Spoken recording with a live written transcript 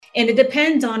And it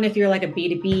depends on if you're like a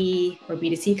B2B or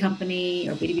B2C company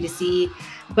or B2B2C.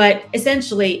 But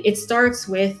essentially, it starts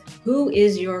with who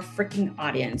is your freaking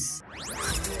audience?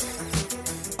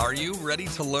 Are you ready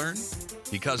to learn?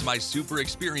 Because my super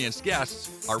experienced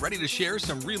guests are ready to share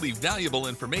some really valuable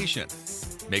information.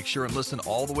 Make sure and listen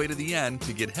all the way to the end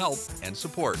to get help and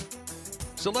support.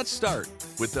 So let's start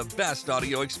with the best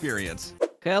audio experience.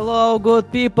 Hello,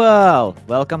 good people!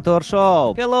 Welcome to our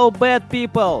show. Hello, bad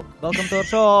people! Welcome to our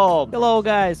show. Hello,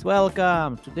 guys!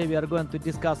 Welcome! Today we are going to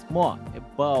discuss more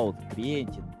about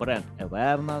creating brand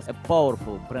awareness, a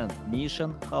powerful brand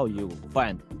mission, how you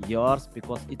find yours,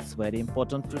 because it's very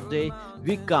important today.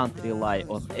 We can't rely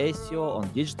on SEO, on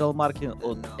digital marketing,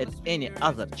 or at any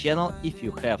other channel if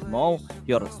you have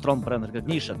your strong brand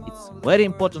recognition. It's very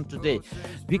important today.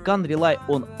 We can't rely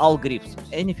on algorithms.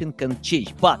 Anything can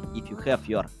change, but if you have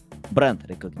your brand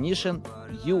recognition,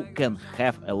 you can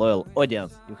have a loyal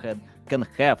audience. You can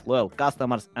have loyal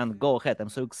customers. And go ahead, I'm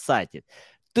so excited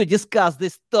to discuss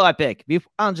this topic with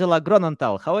Angella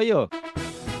Gronenthal. How are you?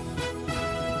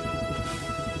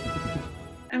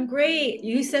 I'm great.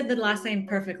 You said the last name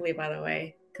perfectly, by the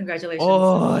way. Congratulations.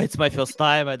 Oh, it's my first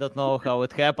time. I don't know how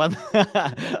it happened.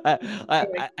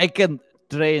 I can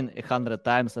train 100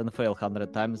 times and fail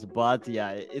 100 times, but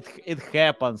yeah, it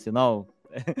happens, you know.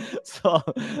 So,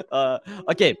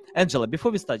 okay, Angella,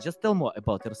 before we start, just tell more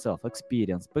about yourself,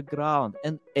 experience, background,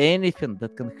 and anything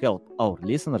that can help our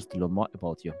listeners to learn more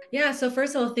about you. Yeah, so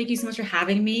first of all, thank you so much for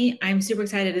having me. I'm super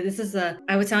excited.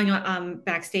 I was telling you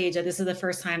backstage that this is the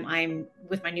first time I'm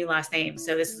with my new last name.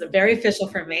 So this is very official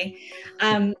for me.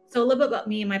 So a little bit about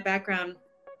me and my background.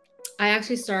 I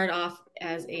actually started off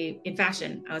in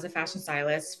fashion. I was a fashion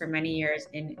stylist for many years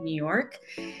in New York.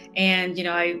 And, you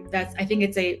know, I think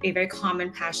it's a very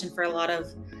common passion for a lot of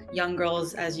young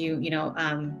girls, as you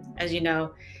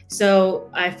know. So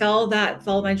I followed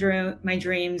my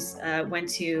dreams, went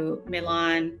to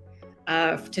Milan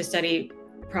to study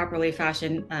properly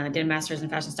fashion, did a master's in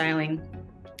fashion styling,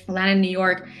 landed in New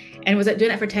York, and was doing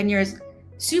that for 10 years.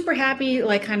 Super happy,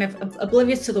 like kind of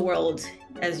oblivious to the world,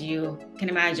 as you can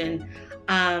imagine.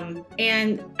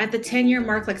 And at the 10-year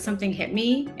mark, like something hit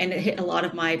me, and it hit a lot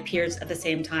of my peers at the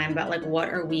same time about like, what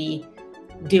are we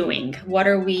doing? What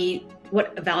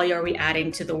value are we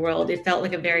adding to the world? It felt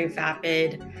like a very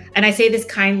vapid, and I say this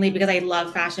kindly because I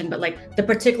love fashion, but like the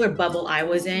particular bubble I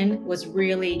was in was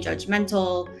really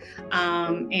judgmental,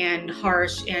 and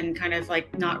harsh, and kind of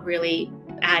like not really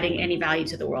adding any value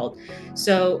to the world.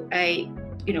 So I,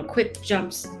 quick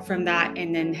jumps from that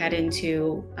and then head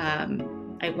into,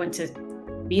 I went to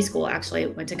B school, actually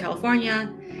went to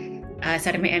California,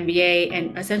 started my MBA,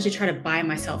 and essentially tried to buy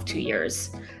myself 2 years.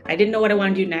 I didn't know what I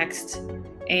wanted to do next.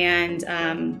 And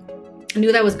I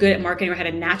knew that I was good at marketing, or had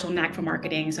a natural knack for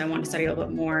marketing. So I wanted to study a little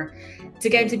bit more. To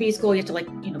get into B school, you have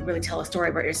to really tell a story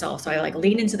about yourself. So I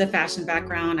leaned into the fashion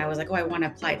background. I was like, I want to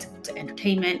apply to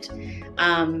entertainment.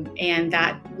 And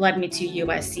that led me to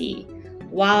USC.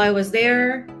 While I was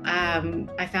there,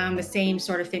 I found the same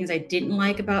sort of things I didn't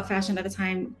like about fashion at the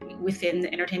time within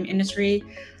the entertainment industry.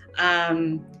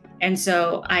 And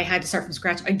so I had to start from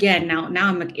scratch again. Now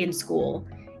I'm in school,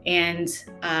 and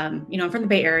I'm from the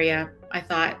Bay Area. I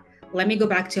thought, let me go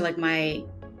back to like my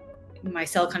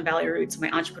Silicon Valley roots, my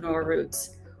entrepreneurial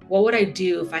roots. What would I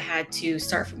do if I had to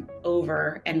start from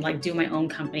over and like do my own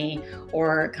company,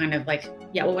 or kind of like,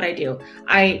 what would I do?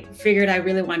 I figured I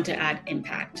really wanted to add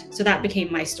impact. So that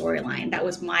became my storyline. That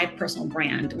was my personal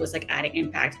brand, was like adding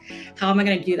impact. How am I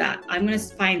going to do that? I'm going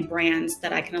to find brands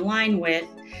that I can align with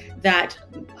that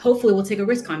hopefully will take a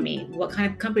risk on me. What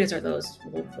kind of companies are those?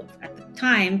 Well, at the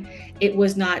time, it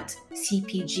was not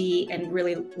CPG and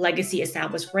really legacy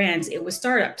established brands. It was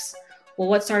startups. Well,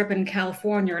 what startup in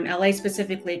California or in LA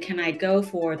specifically can I go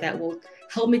for that will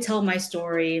help me tell my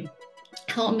story,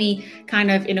 help me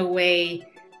kind of in a way,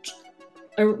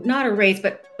 not erase,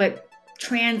 but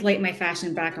translate my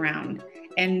fashion background.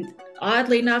 And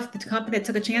oddly enough, the company that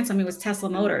took a chance on me was Tesla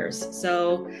Motors.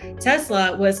 So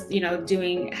Tesla was,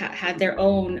 had their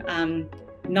own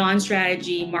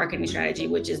non-strategy marketing strategy,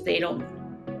 which is they don't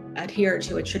adhere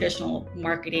to a traditional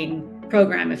marketing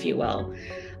program, if you will.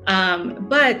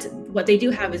 But what they do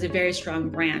have is a very strong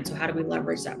brand. So how do we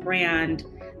leverage that brand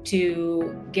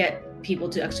to get people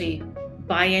to actually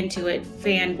buy into it,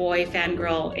 fanboy,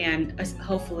 fangirl, and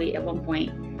hopefully at one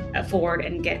point afford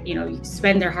and get,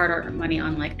 spend their hard-earned money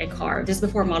on like a car. This is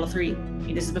before Model 3.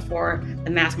 This is before the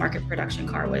mass market production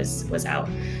car was out.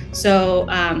 So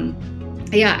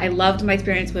I loved my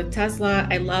experience with Tesla.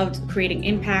 I loved creating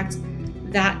impact.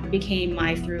 That became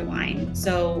my through line.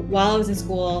 So while I was in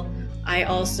school, I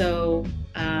also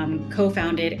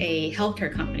co-founded a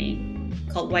healthcare company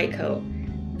called White Coat.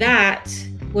 That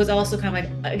was also kind of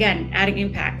like, again, adding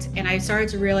impact. And I started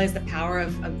to realize the power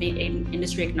of being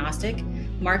industry agnostic.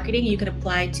 Marketing, you can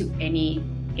apply to any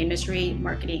industry.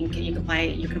 Marketing, you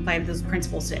can apply those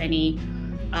principles to any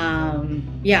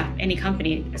any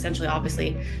company, essentially,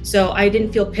 obviously. So I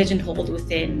didn't feel pigeonholed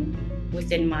within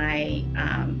my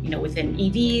within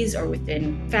EVs or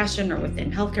within fashion or within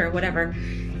healthcare or whatever.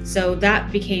 So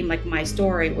that became like my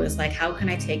story, was like, how can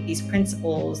I take these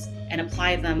principles and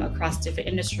apply them across different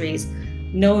industries,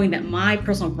 knowing that my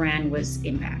personal brand was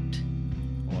impact.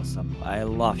 Awesome. I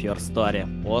love your story.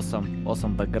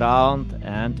 Awesome background.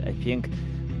 And I think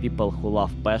people who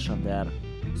love passion, they are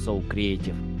so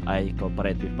creative. I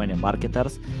cooperate with many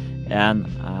marketers, and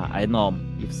I know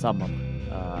if someone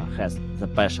has the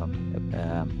passion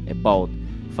about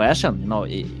fashion,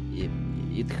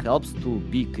 it helps to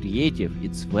be creative.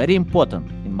 It's very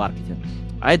important in marketing.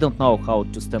 I don't know how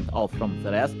to stand out from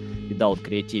the rest without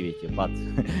creativity, but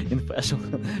in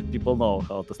fashion, people know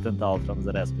how to stand out from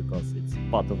the rest because it's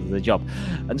part of the job.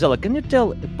 Angella, can you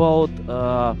tell about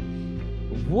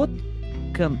what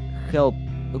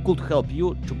could help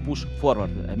you to push forward?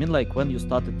 I mean, like when you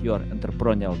started your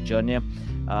entrepreneurial journey,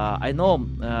 I know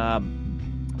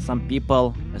some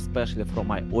people, especially from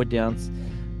my audience,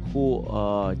 who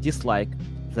dislike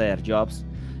their jobs,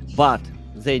 but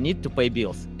they need to pay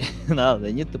bills.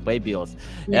 They need to pay bills.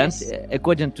 Yes. And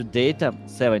according to data,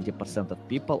 70% of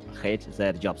people hate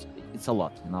their jobs. It's a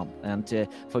lot, And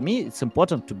for me, it's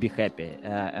important to be happy.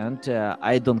 And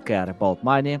I don't care about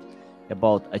money,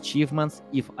 about achievements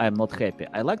if I'm not happy.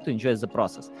 I like to enjoy the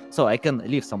process. So I can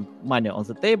leave some money on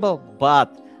the table, but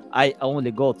I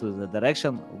only go to the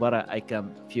direction where I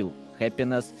can feel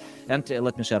happiness. And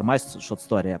let me share my short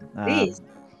story. Please.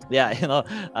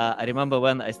 I remember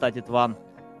when I started one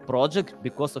project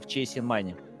because of chasing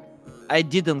money. I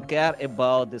didn't care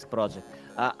about this project.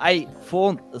 I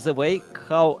found the way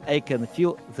how I can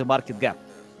fill the market gap.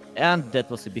 And that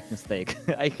was a big mistake.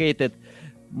 I hated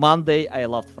Monday, I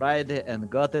loved Friday and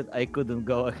got it. I couldn't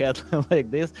go ahead like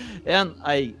this. And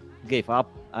I gave up.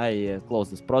 I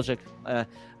closed this project.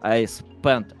 I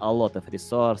spent a lot of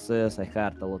resources. I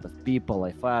hired a lot of people.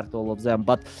 I fired all of them.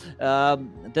 But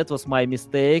that was my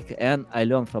mistake. And I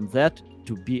learned from that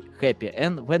to be happy.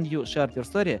 And when you shared your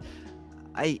story,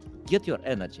 I get your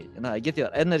energy. I get your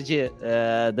energy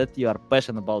that you are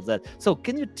passionate about that. So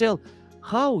can you tell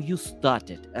how you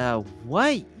started?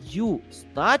 Why you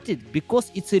started? Because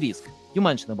it's a risk. You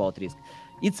mentioned about risk.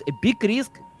 It's a big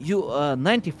risk.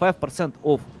 95%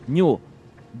 of new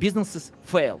businesses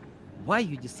fail. Why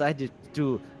you decided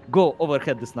to go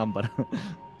overhead this number?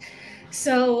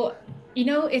 So,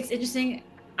 it's interesting.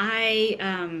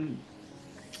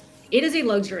 It is a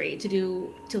luxury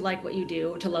to like what you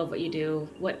do, to love what you do,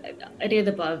 any of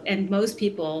the above. And most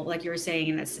people, like you were saying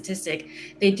in that statistic,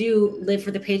 they do live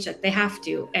for the paycheck. They have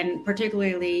to. And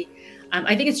particularly,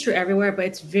 I think it's true everywhere, but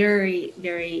it's very,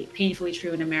 very painfully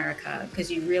true in America, because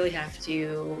you really have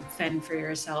to fend for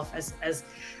yourself as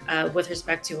with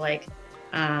respect to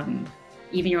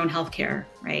even your own healthcare,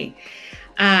 right?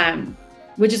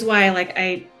 Which is why,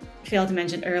 I failed to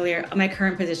mention earlier, my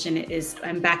current position is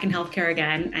I'm back in healthcare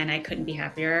again, and I couldn't be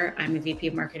happier. I'm a VP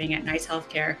of marketing at Nice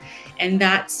Healthcare. And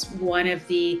that's one of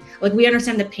the, we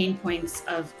understand the pain points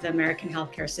of the American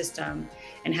healthcare system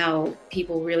and how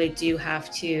people really do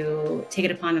have to take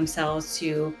it upon themselves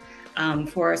to,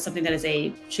 for something that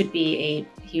should be a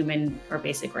human or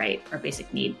basic right or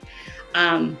basic need.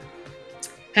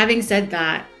 Having said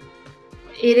that,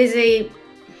 it is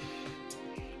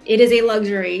a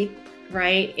luxury,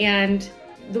 right? And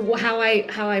how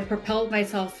I propelled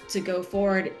myself to go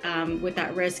forward with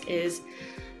that risk is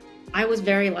I was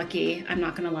very lucky. I'm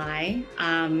not going to lie.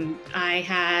 I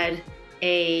had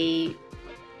an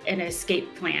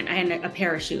escape plan. I had a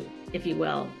parachute, if you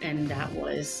will, and that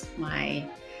was my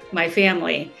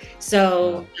family.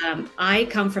 So I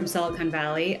come from Silicon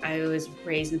Valley. I was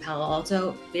raised in Palo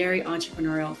Alto, very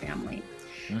entrepreneurial family.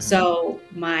 Mm-hmm. So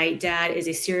my dad is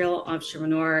a serial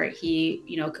entrepreneur. He,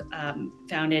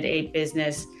 founded a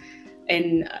business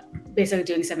in basically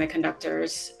doing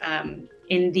semiconductors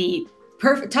in the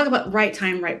perfect, talk about right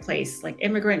time, right place, like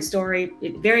immigrant story,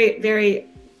 very, very,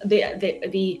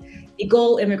 the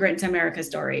goal immigrant to America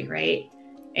story, right?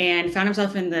 And found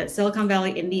himself in the Silicon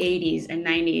Valley in the 80s and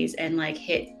 90s and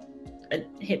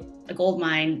hit a gold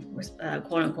mine,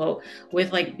 quote unquote,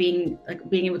 with being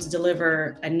able to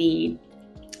deliver a need.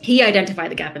 He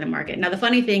identified the gap in the market. Now, the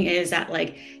funny thing is that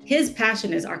his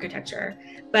passion is architecture,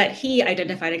 but he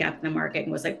identified a gap in the market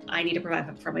and was like, I need to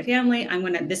provide for my family.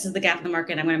 This is the gap in the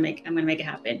market. I'm going to make it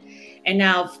happen. And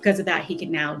now because of that, he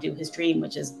can now do his dream,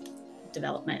 which is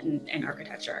development and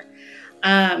architecture.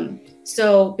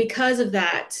 So because of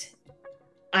that,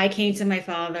 I came to my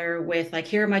father with like,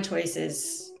 here are my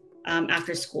choices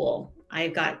after school.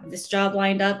 I've got this job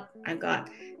lined up. I've got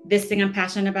this thing I'm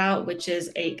passionate about, which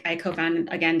is I co-founded,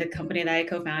 again, the company that I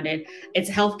co-founded. It's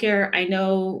healthcare. I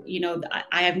know,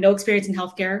 I have no experience in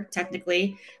healthcare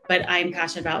technically, but I'm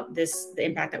passionate about the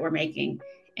impact that we're making.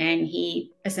 And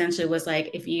he essentially was like,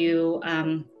 if you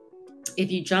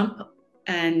jump,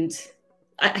 and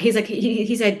he's like,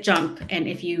 he said, jump. And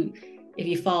if you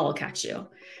fall, I'll catch you.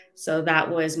 So that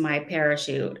was my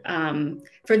parachute.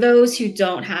 For those who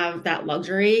don't have that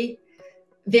luxury,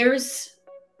 there's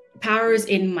powers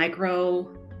in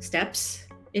micro steps,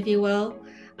 if you will.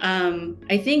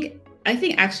 I think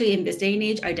actually in this day and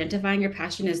age, identifying your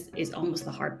passion is almost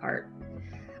the hard part.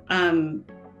 I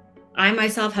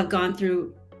myself have gone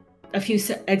through a few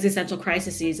existential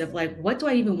crises of like, what do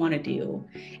I even want to do?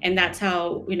 And that's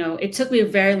how, it took me a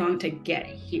very long to get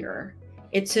here.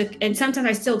 And sometimes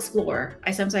I still explore.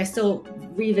 Sometimes I still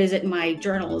revisit my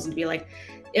journals and be like,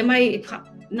 am I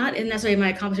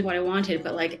accomplishing what I wanted,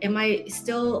 but like, am I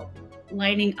still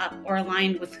lining up or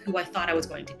aligned with who I thought I was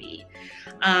going to be?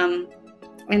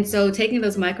 And so taking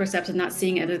those micro steps and not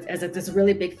seeing it as this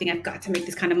really big thing, I've got to make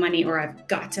this kind of money, or I've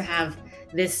got to have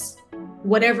this,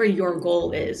 whatever your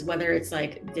goal is, whether it's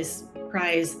like this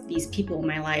prize, these people in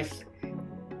my life,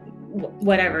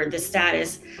 whatever the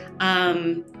status.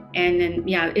 And then,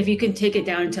 if you can take it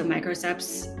down into micro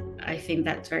steps, I think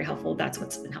that's very helpful. That's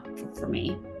what's been helpful for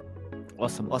me.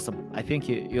 Awesome. I think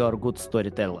you are a good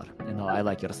storyteller. I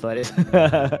like your stories.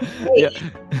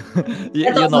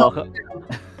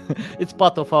 It's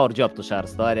part of our job to share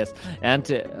stories. And,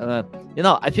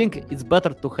 I think it's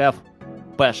better to have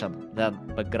passion than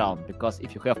background, because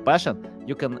if you have passion,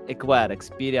 you can acquire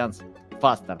experience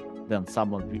faster than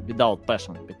someone without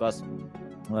passion, because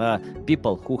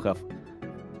people who have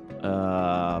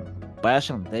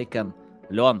passion, they can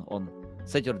learn on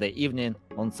Saturday evening,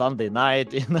 on Sunday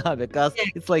night, because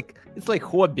it's like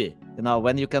hobby,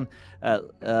 when you can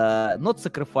not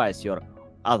sacrifice your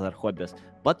other hobbies,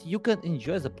 but you can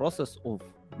enjoy the process of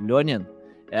learning.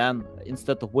 And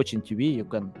instead of watching TV, you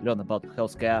can learn about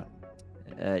healthcare,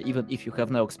 even if you have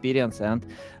no experience. And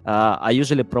I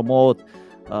usually promote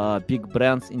big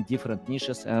brands in different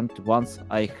niches. And once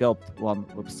I helped one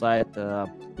website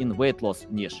in weight loss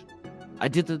niche. I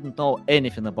didn't know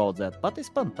anything about that, but I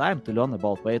spent time to learn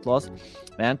about weight loss.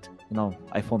 And,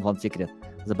 I found one secret.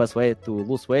 The best way to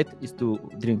lose weight is to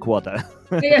drink water.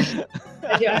 Yeah,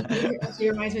 actually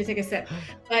reminds me to take a sip.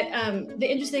 But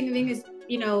the interesting thing is,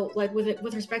 like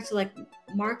with respect to like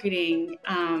marketing,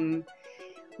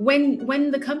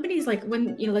 when the company's like,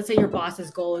 let's say your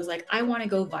boss's goal is like, I want to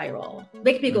go viral,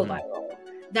 make me go viral.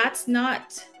 That's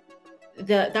not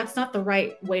the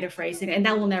right way to phrase it, and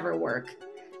that will never work.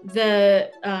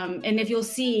 And if you'll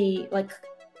see, like,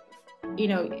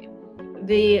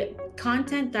 the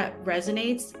content that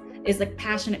resonates is like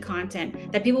passionate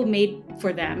content that people made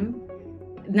for them,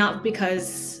 not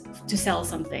because to sell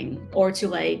something or to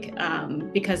like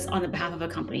because on the behalf of a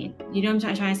company. You know what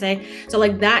I'm trying to say? So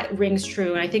like that rings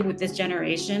true. And I think with this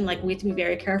generation, like we have to be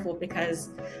very careful,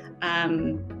 because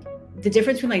the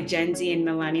difference between like Gen Z and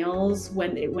millennials,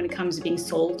 when it comes to being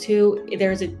sold to,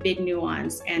 there's a big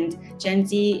nuance. And Gen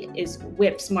Z is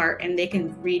whip smart, and they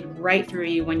can read right through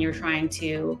you when you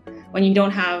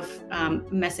don't have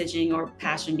messaging or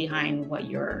passion behind what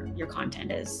your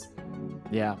content is.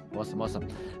 Yeah, awesome.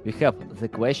 We have the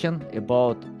question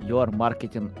about your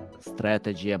marketing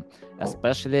strategy,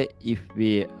 especially if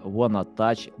we wanna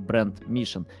touch brand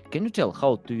mission. Can you tell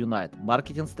how to unite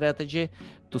marketing strategy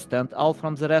to stand out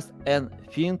from the rest and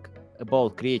think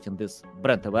about creating this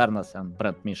brand awareness and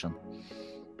brand mission?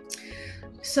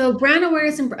 So brand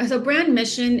awareness and brand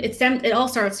mission, it all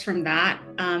starts from that.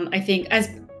 I think as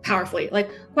powerfully, like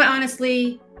quite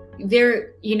honestly,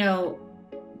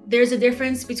 there's a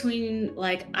difference between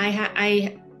like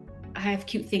I have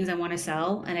cute things I want to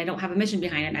sell and I don't have a mission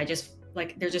behind it. And I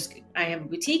have a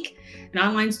boutique, an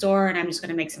online store, and I'm just going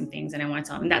to make some things and I want to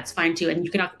sell them. And that's fine too. And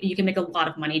you can make a lot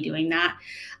of money doing that.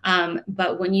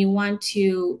 But when you want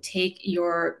to take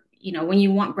when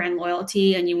you want brand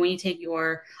loyalty and when you take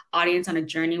your audience on a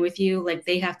journey with you, like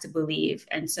they have to believe.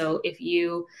 And so if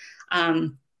you,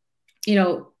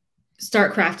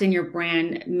 start crafting your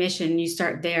brand mission, you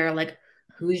start there, like,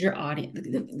 who's your audience?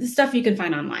 The stuff you can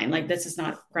find online, like this is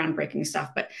not groundbreaking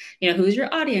stuff, but who's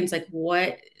your audience? Like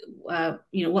what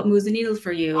moves the needle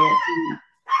for you?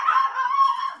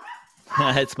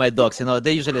 It's my dogs.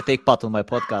 They usually take part on my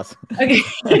podcast. Okay.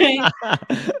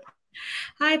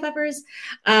 Hi, puppers.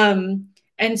 And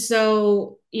And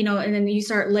so, and then you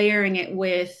start layering it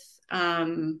with,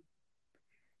 like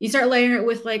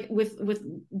with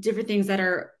different things that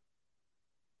are,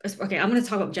 okay, I'm going to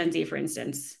talk about Gen Z, for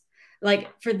instance. Like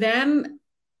for them,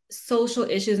 social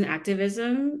issues and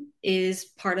activism is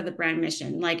part of the brand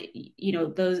mission. Like,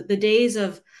 the days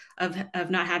of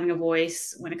not having a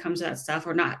voice when it comes to that stuff,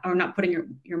 or not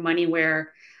putting your money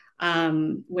where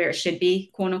it should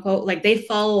be, quote unquote, like they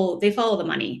follow the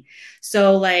money.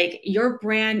 So like your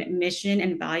brand mission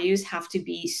and values have to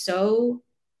be so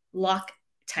lock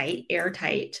tight,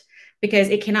 airtight, because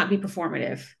it cannot be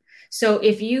performative. So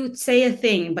if you say a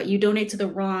thing but you donate to the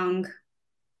wrong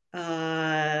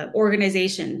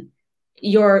organization,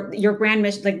 your brand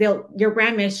mission, like your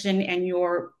brand mission and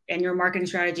your marketing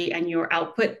strategy and your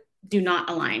output do not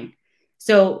align.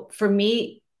 So for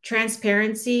me,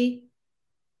 transparency,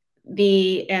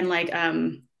 and like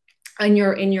in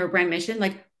your brand mission,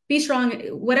 like be strong,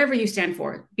 whatever you stand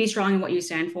for, be strong in what you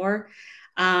stand for.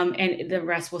 And the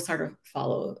rest will sort of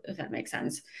follow, if that makes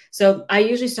sense. So I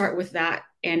usually start with that.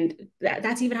 And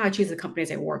that's even how I choose the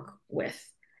companies I work with.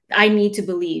 I need to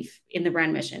believe in the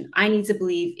brand mission. I need to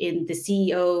believe in the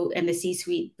CEO and the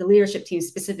C-suite, the leadership team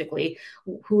specifically,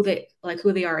 who they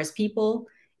are as people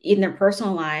in their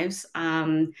personal lives.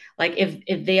 Like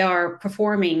if they are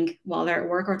performing while they're at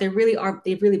work, or they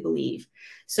really believe.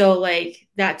 So like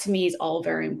that to me is all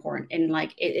very important. And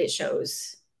like it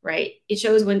shows. Right. It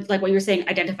shows when, like what you're saying,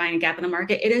 identifying a gap in the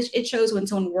market. It shows when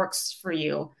someone works for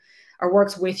you or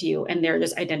works with you and they're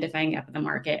just identifying a gap in the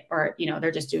market, or,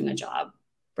 they're just doing a job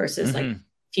versus like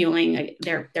fueling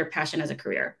their passion as a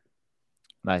career.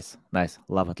 Nice.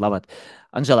 Love it.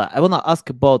 Angela, I want to ask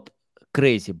about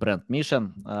crazy brand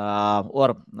mission,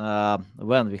 or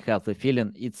when we have the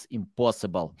feeling it's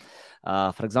impossible.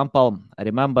 For example, I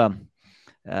remember,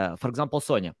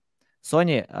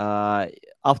 Sony,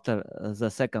 after the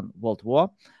Second World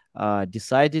War,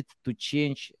 decided to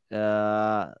change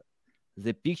the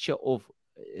picture of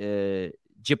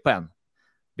Japan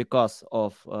because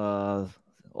of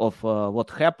what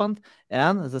happened.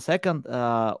 And the second,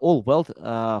 all world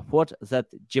thought that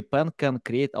Japan can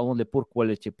create only poor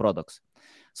quality products.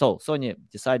 So Sony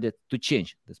decided to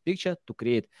change this picture to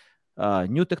create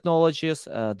new technologies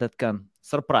that can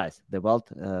surprise the world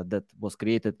that was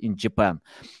created in Japan.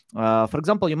 For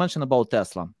example, you mentioned about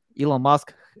Tesla. Elon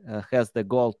Musk has the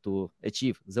goal to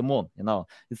achieve the moon.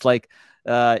 It's like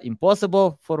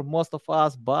impossible for most of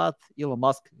us, but Elon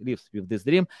Musk lives with this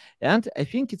dream. And I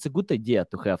think it's a good idea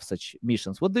to have such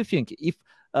missions. What do you think? If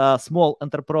small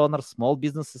entrepreneurs, small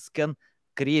businesses can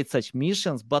create such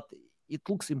missions, but it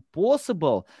looks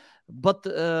impossible, but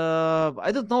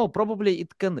I don't know, probably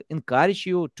it can encourage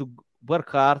you to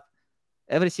work hard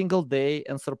every single day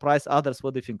and surprise others.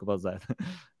 What do you think about that?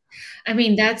 I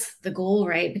mean, that's the goal,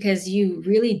 right? Because you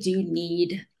really do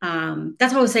need,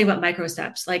 that's what I was saying about micro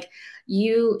steps. Like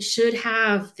you should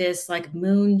have this like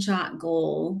moonshot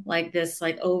goal, like this,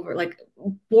 like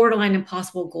borderline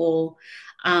impossible goal.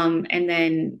 And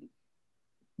then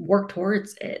work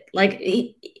towards it. Like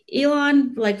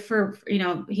Elon, like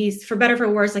he's, for better, for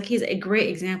worse, like he's a great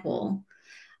example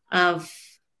of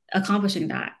accomplishing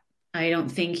that. I don't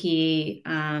think he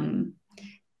woke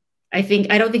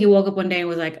up one day and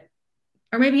was like,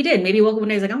 or maybe he did. Maybe he woke up one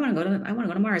day and was like, I want to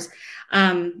go to Mars.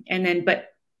 But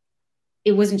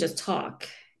it wasn't just talk.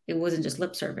 It wasn't just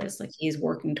lip service. Like he's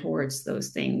working towards those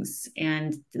things.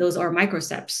 And those are micro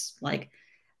steps. Like,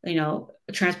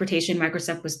 transportation micro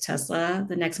step was Tesla.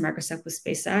 The next micro step was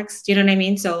SpaceX. Do you know what I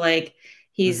mean? So like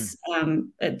he's,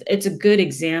 it's a good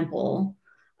example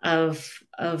of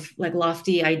like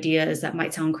lofty ideas that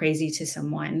might sound crazy to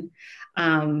someone,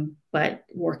 but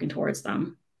working towards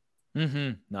them.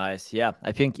 Nice. Yeah,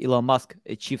 I think Elon Musk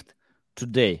achieved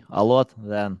today a lot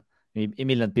than a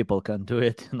million people can do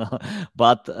it.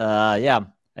 But yeah,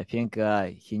 I think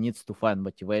he needs to find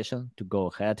motivation to go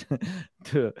ahead.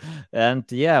 And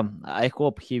yeah, I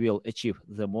hope he will achieve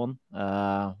the moon.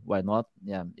 Why not?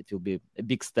 Yeah, it will be a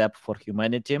big step for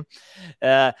humanity.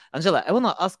 Angela, I want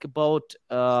to ask about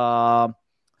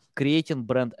creating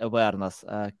brand awareness.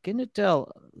 Can you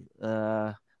tell?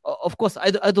 Of course,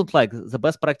 I don't like the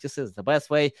best practices, the best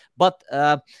way, but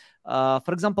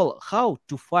for example, how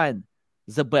to find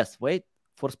the best way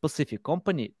for specific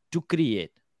company to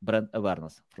create brand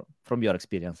awareness from your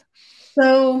experience?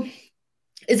 So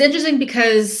it's interesting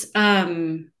because,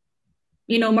 marketing,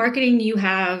 you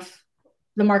have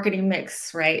the marketing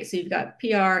mix, right? So you've got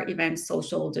PR, events,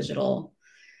 social, digital,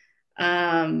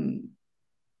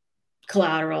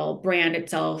 collateral, brand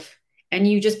itself. and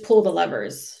you just pull the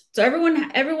levers. So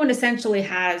everyone essentially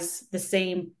has the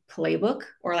same playbook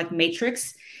or like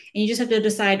matrix, and you just have to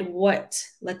decide what,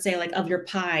 let's say, like of your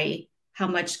pie, how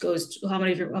much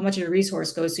of your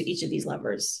resource goes to each of these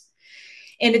levers.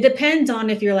 And it depends on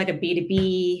if you're like a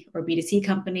B2B or B2C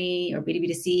company or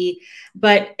B2B2C,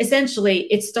 but essentially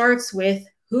it starts with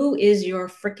who is your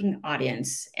freaking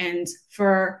audience. And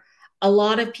for a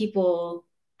lot of people,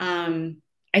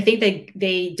 I think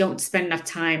they don't spend enough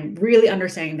time really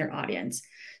understanding their audience.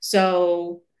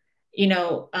 So,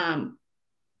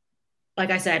 like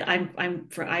I said,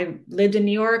 I lived in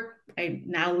New York. I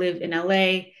now live in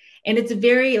LA, and it's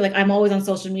very like I'm always on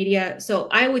social media. So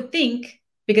I would think,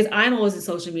 because I'm always in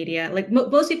social media, like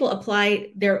most people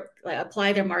apply their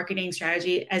marketing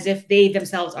strategy as if they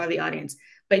themselves are the audience,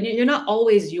 but you're not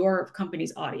always your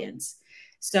company's audience.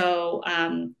 So,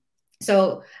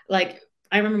 like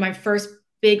I remember my first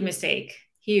big mistake,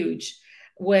 huge,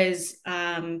 was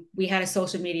we had a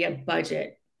social media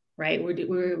budget, right? We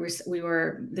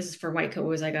were this is for White Coat,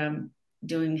 was like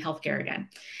doing healthcare again.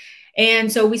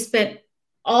 And so we spent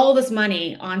all this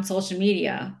money on social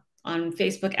media, on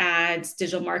Facebook ads,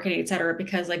 digital marketing, et cetera,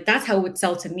 because like that's how it would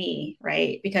sell to me,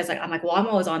 right? Because like I'm like, well, I'm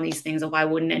always on these things, so why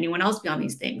wouldn't anyone else be on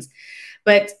these things?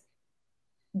 But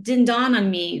didn't dawn on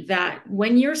me that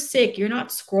when you're sick, you're not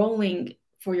scrolling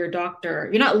for your doctor,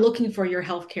 you're not looking for your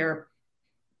healthcare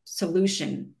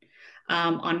solution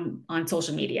on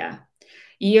social media.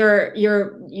 You're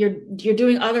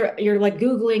doing you're like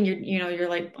Googling, you're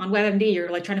like on WebMD, you're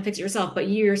like trying to fix it yourself, but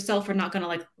you yourself are not going to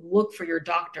like look for your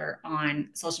doctor on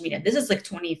social media. This is like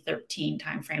 2013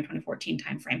 timeframe, 2014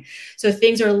 timeframe. So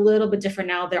things are a little bit different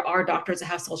now. There are doctors that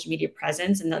have social media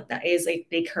presence, and that is like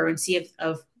the currency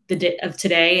of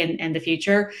today and the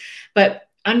future. But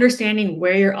understanding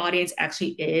where your audience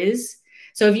actually is.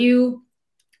 So if you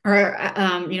are,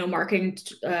 marketing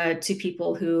to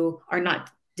people who are not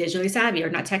digitally savvy or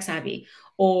not tech savvy,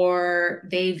 or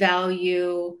they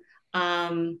value,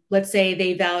 let's say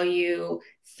they value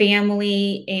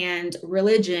family and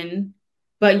religion,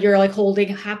 but you're like holding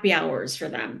happy hours for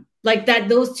them. Like that,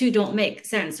 those two don't make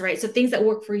sense, right? So things that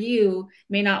work for you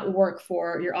may not work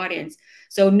for your audience.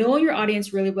 So knowing your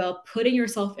audience really well, putting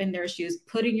yourself in their shoes,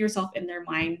 putting yourself in their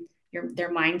mind,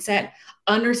 their mindset,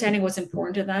 understanding what's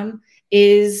important to them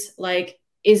is I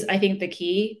think the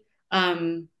key.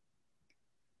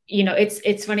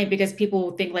 It's funny because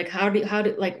people think like, how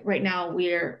do like right now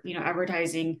we're,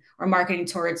 advertising or marketing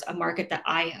towards a market that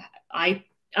I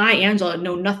Angela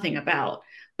know nothing about,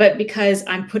 but because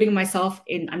I'm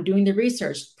I'm doing the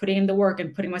research, putting in the work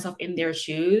and putting myself in their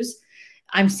shoes,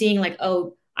 I'm seeing like,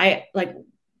 oh, I like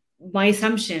my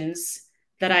assumptions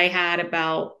that I had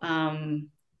about,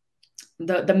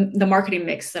 the marketing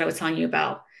mix that I was telling you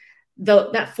about,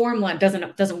 that formula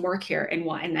doesn't work here, and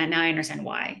why, and now I understand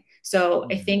why. So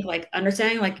I think like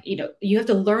understanding, like, you have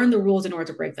to learn the rules in order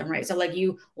to break them, right? So like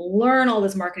you learn all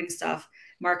this marketing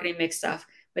mix stuff,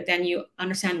 but then you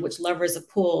understand which levers to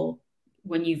pull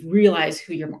when you realize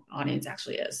who your audience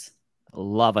actually is.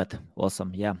 Love it.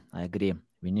 Awesome. Yeah, I agree.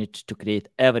 We need to create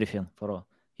everything for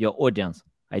your audience,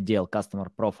 ideal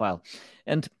customer profile.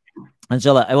 And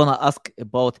Angela, I want to ask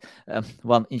about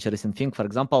one interesting thing. For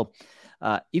example,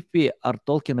 if we are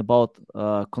talking about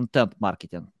content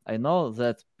marketing, I know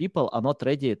that people are not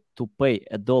ready to pay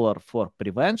 $1 for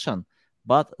prevention,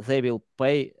 but they will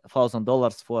pay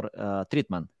 $1,000 for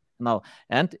treatment now.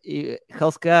 And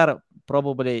healthcare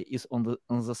probably is on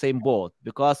the same boat,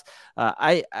 because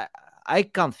I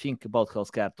can't think about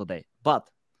healthcare today, but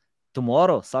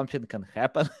tomorrow something can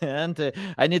happen, and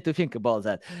I need to think about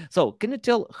that. So can you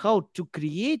tell how to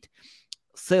create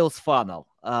sales funnel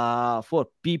for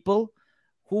people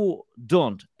who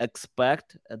don't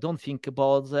think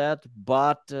about that,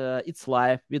 but it's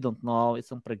life, we don't know,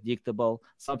 it's unpredictable,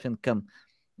 something can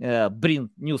bring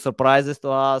new surprises to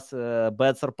us,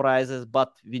 bad surprises,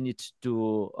 but we need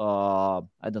to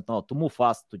to move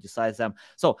fast to decide them.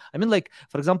 So I mean, like,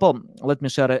 for example, let me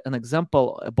share an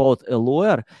example about a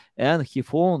lawyer, and he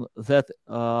found that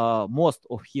most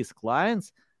of his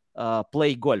clients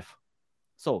play golf.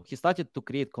 So he started to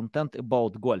create content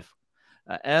about golf,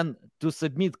 and to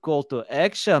submit call to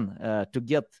action to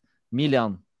get $1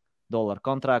 million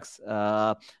contracts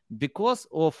because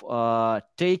of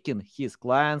taking his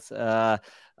clients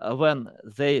when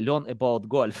they learn about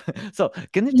golf. So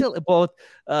can you tell about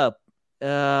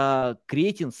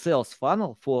creating sales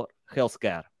funnel for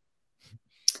healthcare?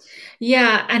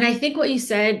 Yeah, and I think what you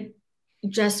said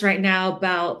just right now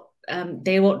about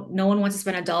no one wants to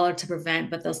spend $1 to prevent,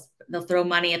 but they'll throw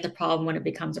money at the problem when it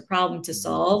becomes a problem to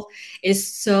solve,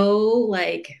 is so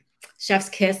chef's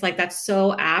kiss. Like that's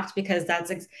so apt because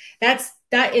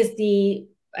that is the,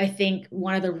 I think,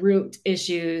 one of the root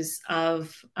issues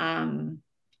of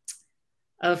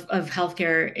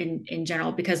healthcare in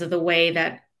general, because of the way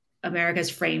that America's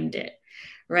framed it,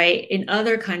 right? In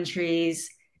other countries,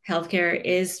 healthcare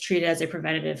is treated as a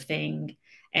preventative thing.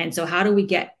 And so how do we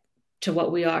get to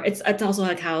what we are? It's also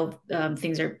like how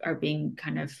things are being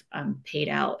kind of paid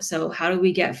out. So how do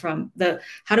we get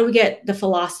the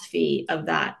philosophy of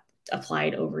that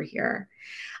applied over here?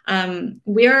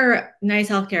 We are Nice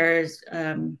Healthcare's,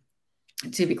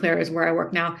 to be clear, is where I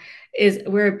work now, is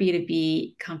we're a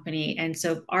B2B company. And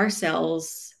so our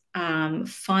sales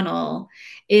funnel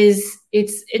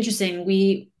it's interesting.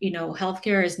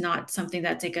 Healthcare is not something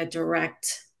that's like a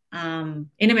direct, in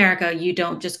America, you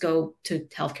don't just go to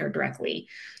healthcare directly.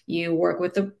 You work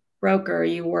with a broker,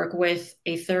 you work with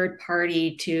a third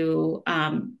party to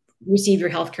receive your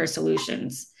healthcare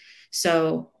solutions.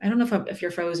 So I don't know if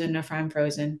you're frozen, if I'm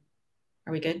frozen.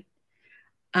 Are we good?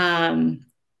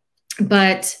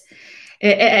 But at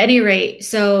any rate,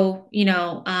 so,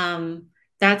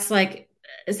 that's like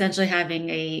essentially having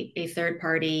a third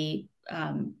party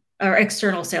or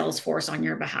external sales force on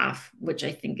your behalf, which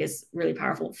I think is really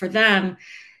powerful for them,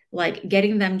 like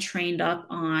getting them trained up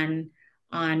on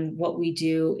what we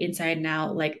do inside and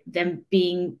out, like them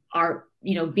being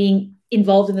being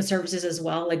involved in the services as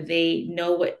well. Like they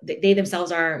know what they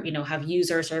themselves are, have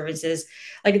used our services.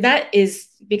 Like that is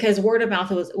because word of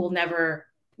mouth will never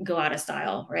go out of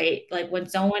style, right? Like when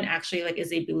someone actually like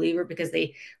is a believer because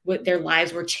their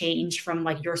lives were changed from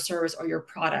like your service or your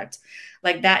product,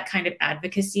 like that kind of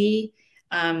advocacy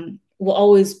will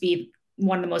always be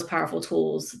one of the most powerful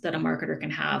tools that a marketer can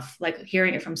have, like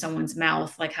hearing it from someone's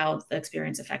mouth, like how the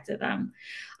experience affected them.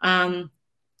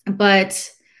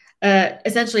 But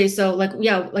essentially, so like,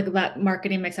 yeah, like that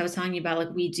marketing mix I was telling you about, like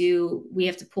we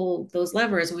have to pull those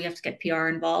levers. We have to get PR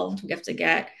involved. We have to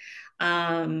get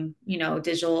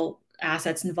digital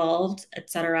assets involved, et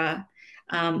cetera,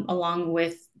 along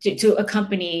with to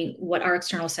accompany what our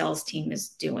external sales team is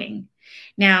doing.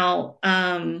 Now,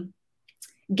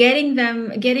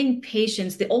 getting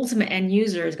patients, the ultimate end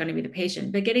user is going to be the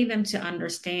patient, but getting them to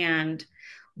understand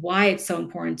why it's so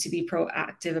important to be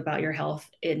proactive about your health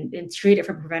and treat it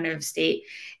from a preventative state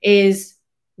is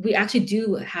we actually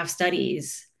do have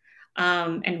studies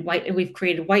and we've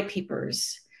created white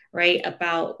papers, right,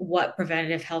 about what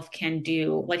preventative health can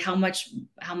do, like how much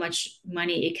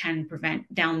money it can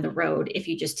prevent down the road if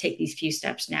you just take these few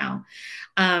steps now.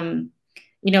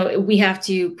 We have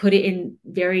to put it in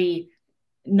we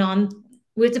have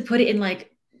to put it in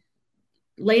like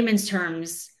layman's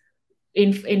terms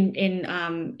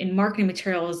in marketing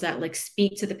materials that like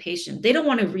speak to the patient. They don't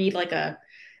want to read like a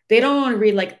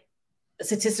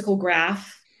statistical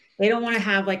graph. They don't want to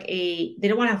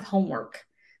have homework.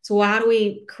 So how do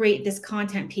we create this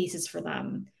content pieces for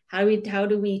them? How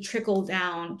do we trickle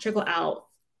out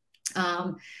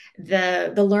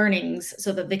the learnings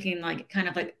so that they can like kind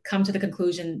of like come to the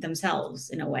conclusion themselves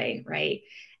in a way, right?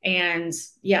 And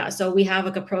yeah, so we have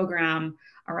like a program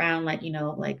around like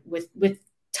with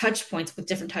touch points, with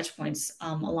different touch points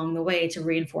along the way to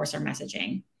reinforce our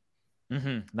messaging.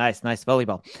 Nice,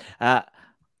 valuable. I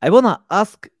wanna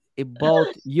ask about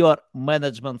your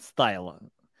management style.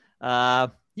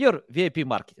 You're VP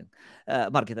marketer.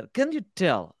 Can you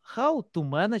tell how to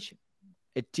manage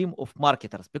a team of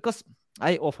marketers? Because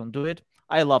I often do it.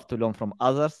 I love to learn from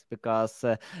others because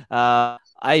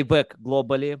I work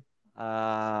globally.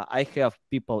 I have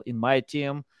people in my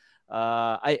team.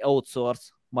 I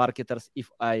outsource marketers if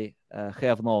I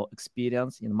have no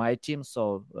experience in my team.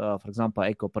 So, for example,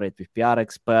 I cooperate with PR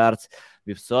experts,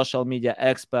 with social media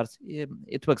experts.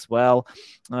 It works well.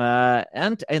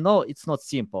 And I know it's not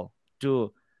simple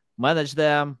to manage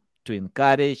them, to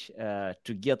encourage,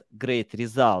 to get great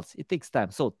results. It takes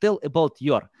time. So tell about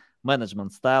your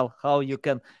management style, how you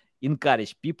can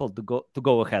encourage people to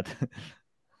go ahead.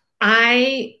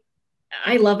 I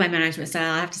love my management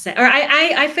style, I have to say. Or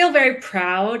I feel very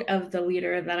proud of the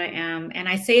leader that I am. And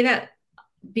I say that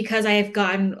because I have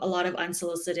gotten a lot of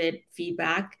unsolicited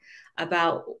feedback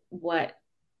about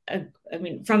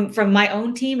from my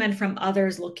own team and from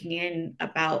others looking in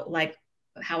about like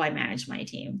how I manage my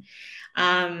team.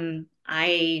 I'm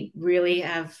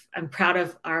proud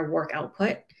of our work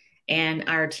output and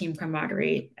our team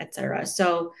camaraderie, et cetera.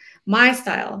 So my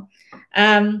style,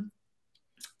 even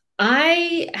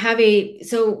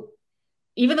though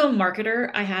I'm a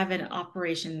marketer, I have an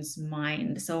operations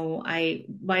mind. So my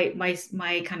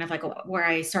kind of like where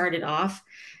I started off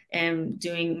am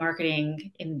doing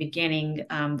marketing in the beginning,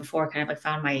 before I kind of like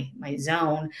found my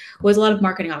zone, was a lot of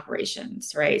marketing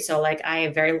operations, right? So like I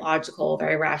am very logical,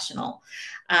 very rational.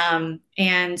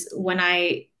 And when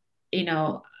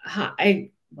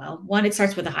one, it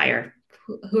starts with a hire.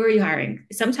 Who are you hiring?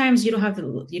 Sometimes you don't have the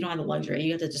luxury.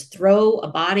 You have to just throw a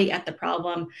body at the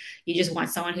problem. You just want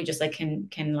someone who just like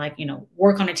can like,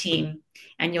 work on a team,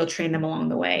 and you'll train them along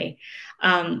the way.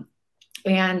 And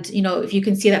if you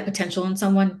can see that potential in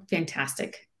someone,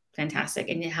 fantastic,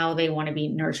 and how they want to be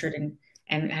nurtured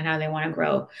and how they want to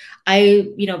grow. I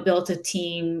built a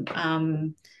team, I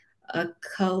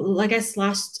guess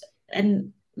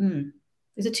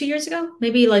is it 2 years ago?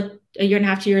 Maybe like a year and a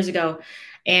half, 2 years ago.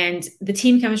 And the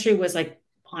team chemistry was like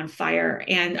on fire.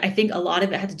 And I think a lot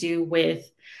of it had to do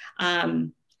with,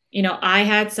 I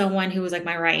had someone who was like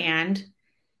my right hand.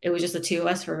 It was just the two of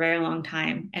us for a very long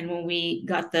time. And when we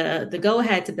got the go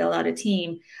ahead to build out a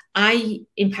team, I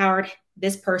empowered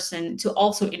this person to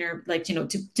also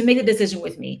to make a decision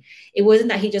with me. It wasn't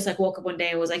that he just like woke up one day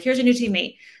and was like, here's a new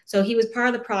teammate. So he was part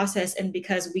of the process. And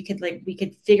because we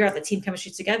could figure out the team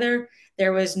chemistry together,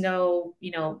 there was no,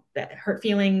 that hurt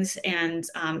feelings. And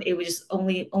it was just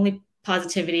only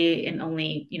positivity, and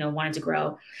only, wanted to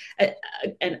grow.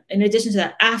 And in addition to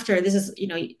that, after this is,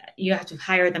 you have to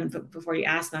hire them before you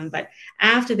ask them. But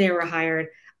after they were hired,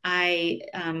 I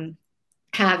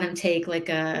have them take like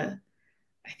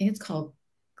I think it's called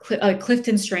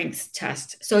Clifton Strengths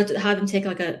Test. So to have them take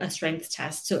like a strengths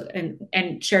test, so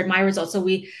and shared my results. So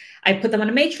I put them on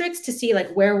a matrix to see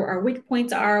like where our weak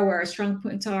points are, where our strong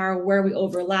points are, where we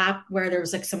overlap, where there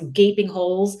was like some gaping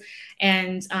holes.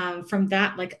 And from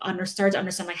that, like start to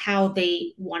understand like how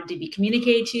they wanted to be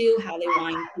communicated to, how they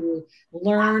wanted to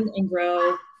learn and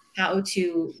grow,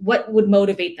 what would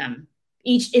motivate them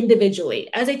each individually,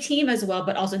 as a team as well,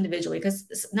 but also individually,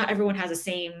 because not everyone has the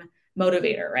same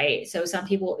motivator, right? So some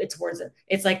people,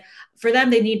 it's like for them,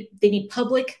 they need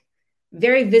public,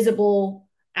 very visible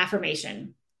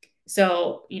affirmation.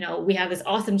 So, we have this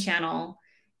awesome channel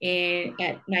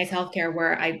at Nice Healthcare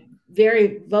where I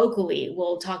very vocally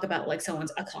will talk about like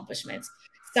someone's accomplishments.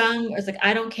 Some is like,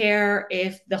 I don't care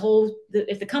if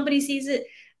if the company sees it,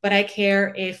 but I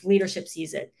care if leadership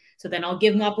sees it. So then I'll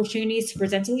give them opportunities to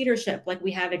present to leadership. Like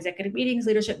we have executive meetings,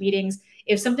 leadership meetings.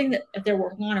 If they're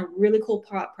working on a really cool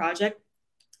project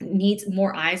needs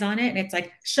more eyes on it, and it's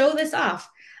like, show this off.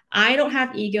 I don't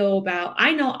have ego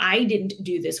I know I didn't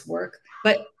do this work,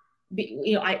 but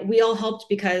we all helped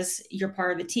because you're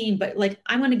part of the team. But like,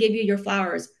 I'm going to give you your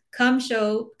flowers. Come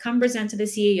present to the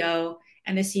CEO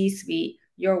and the C-suite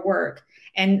your work.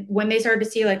 And when they started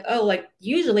to see like, oh, like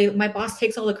usually my boss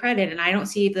takes all the credit, and I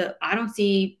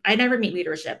never meet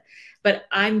leadership, but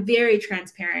I'm very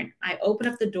transparent. I open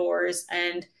up the doors,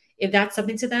 and if that's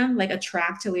something to them, like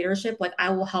attract to leadership, like I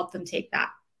will help them take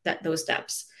those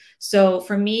steps. So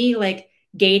for me, like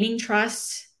gaining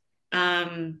trust,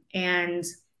 and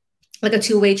like a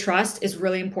two-way trust is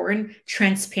really important.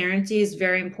 Transparency is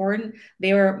very important.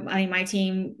 My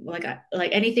team, like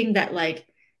anything that like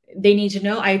they need to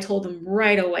know, I told them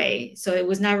right away. So it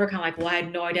was never kind of like, well, I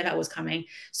had no idea that was coming.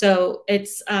 So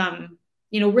it's,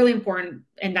 really important.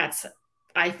 And that's,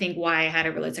 I think, why I had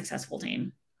a really successful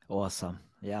team. Awesome.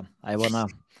 Yeah. I want to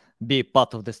be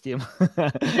part of this team.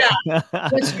 Yeah.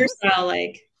 What's your style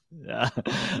like? Yeah.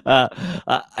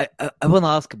 I want to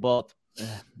ask about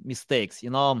mistakes.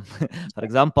 For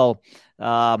example,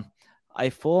 I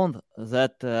found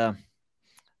that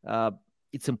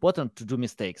it's important to do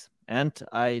mistakes, and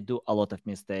I do a lot of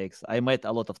mistakes. I made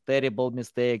a lot of terrible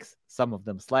mistakes, some of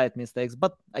them slight mistakes,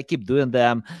 but I keep doing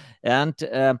them. And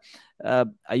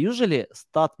I usually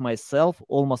start myself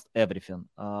almost everything.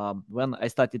 When I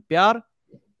started PR,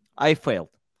 I failed.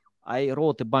 I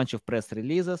wrote a bunch of press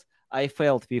releases. I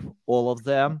failed with all of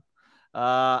them.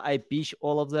 I pitch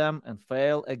all of them and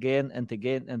fail again and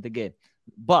again and again.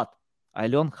 But I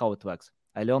learned how it works.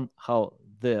 I learned how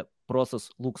the process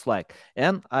looks like.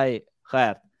 And I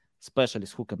hired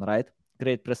specialists who can write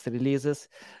great press releases.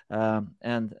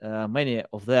 And many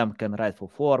of them can write for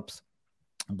Forbes,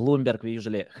 Bloomberg. We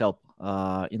usually help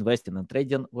investing and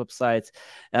trading websites.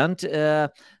 And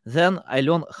then I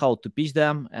learned how to pitch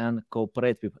them and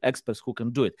cooperate with experts who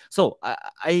can do it. So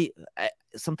I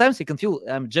sometimes you can feel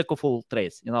I'm jack of all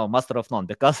trades, master of none,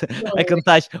 because I can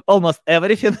touch almost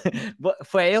everything, but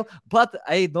fail, but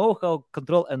I know how to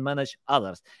control and manage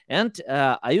others. And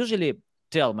I usually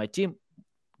tell my team,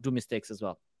 do mistakes as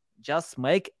well. Just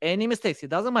make any mistakes. It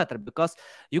doesn't matter, because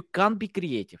you can't be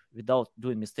creative without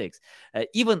doing mistakes.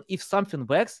 Even if something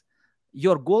works,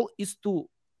 your goal is to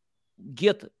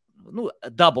get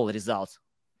double results,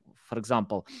 for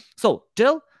example. So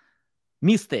tell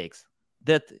mistakes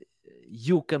that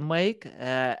you can make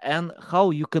and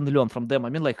how you can learn from them. I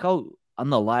mean, like how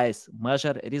analyze,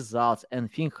 measure results,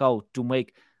 and think how to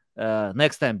make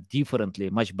next time differently,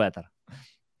 much better.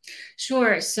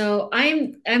 Sure. So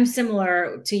I'm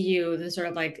similar to you, the sort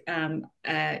of like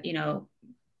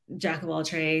jack of all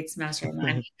trades, master of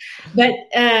none.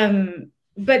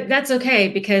 But that's okay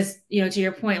because to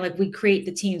your point, like we create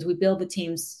the teams, we build the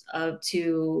teams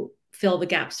to fill the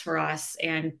gaps for us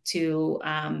and to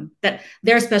that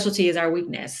their specialty is our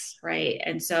weakness, right?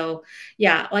 And so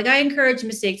yeah, like I encourage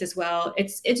mistakes as well.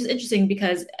 It's just interesting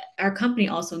because our company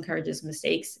also encourages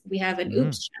mistakes. We have an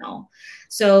oops channel.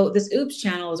 So this oops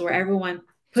channel is where everyone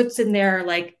puts in their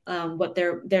like what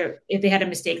their if they had a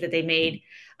mistake that they made.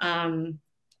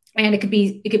 And it could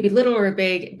be little or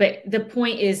big, but the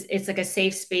point is it's like a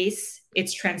safe space,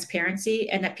 it's transparency,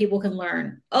 and that people can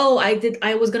learn, oh,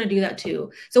 I was going to do that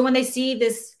too. So when they see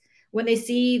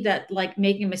that like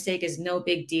making a mistake is no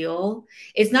big deal,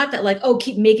 it's not that like, oh,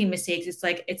 keep making mistakes. It's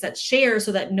like, it's that share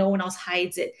so that no one else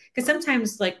hides it. Because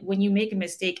sometimes like when you make a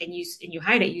mistake and you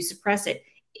hide it, you suppress it.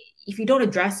 If you don't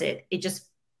address it, it just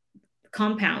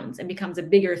compounds and becomes a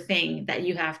bigger thing that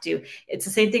you have to. It's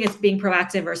the same thing as being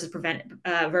proactive versus prevent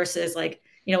versus like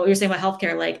what you're saying about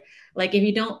healthcare. Like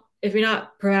if you're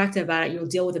not proactive about it, you'll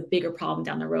deal with a bigger problem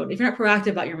down the road. If you're not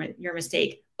proactive about your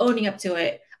mistake, owning up to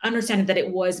it, understanding that it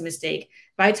was a mistake,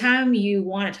 by the time you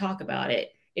want to talk about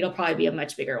it, it'll probably be a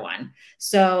much bigger one.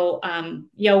 So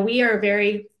we have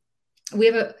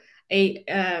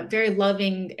a very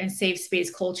loving and safe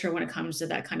space culture when it comes to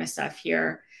that kind of stuff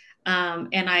here.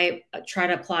 And I try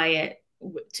to apply it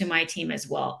to my team as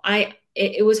well.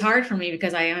 It was hard for me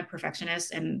because I am a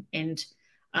perfectionist and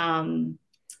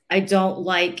I don't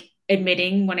like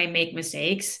admitting when I make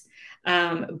mistakes.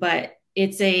 But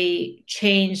it's a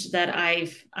change that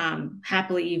I've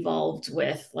happily evolved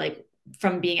with, like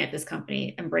from being at this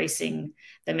company, embracing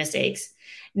the mistakes.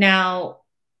 Now,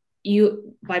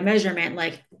 by measurement,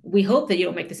 like we hope that you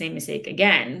don't make the same mistake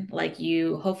again. Like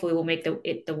you hopefully will make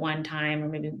the one time or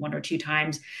maybe one or two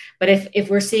times. But if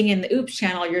we're seeing in the oops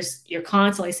channel, you're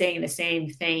constantly saying the same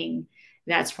thing,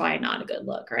 that's probably not a good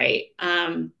look, right?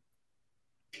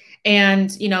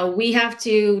 And we have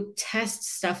to test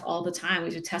stuff all the time.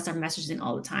 We have to test our messaging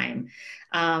all the time.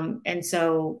 And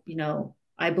so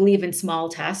I believe in small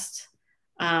tests,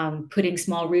 putting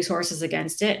small resources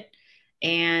against it.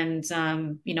 And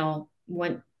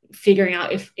when figuring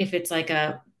out if it's like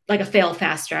a fail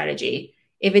fast strategy.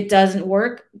 If it doesn't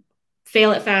work,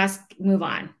 fail it fast, move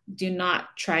on. Do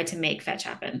not try to make fetch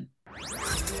happen.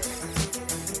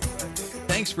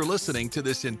 Thanks for listening to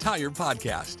this entire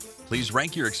podcast. Please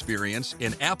rank your experience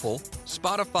in Apple,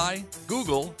 Spotify,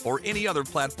 Google, or any other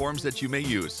platforms that you may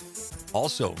use.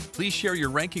 Also, please share your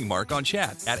ranking mark on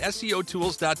chat at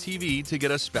SEOtools.tv to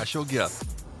get a special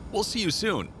gift. We'll see you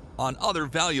soon on other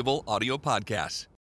valuable audio podcasts.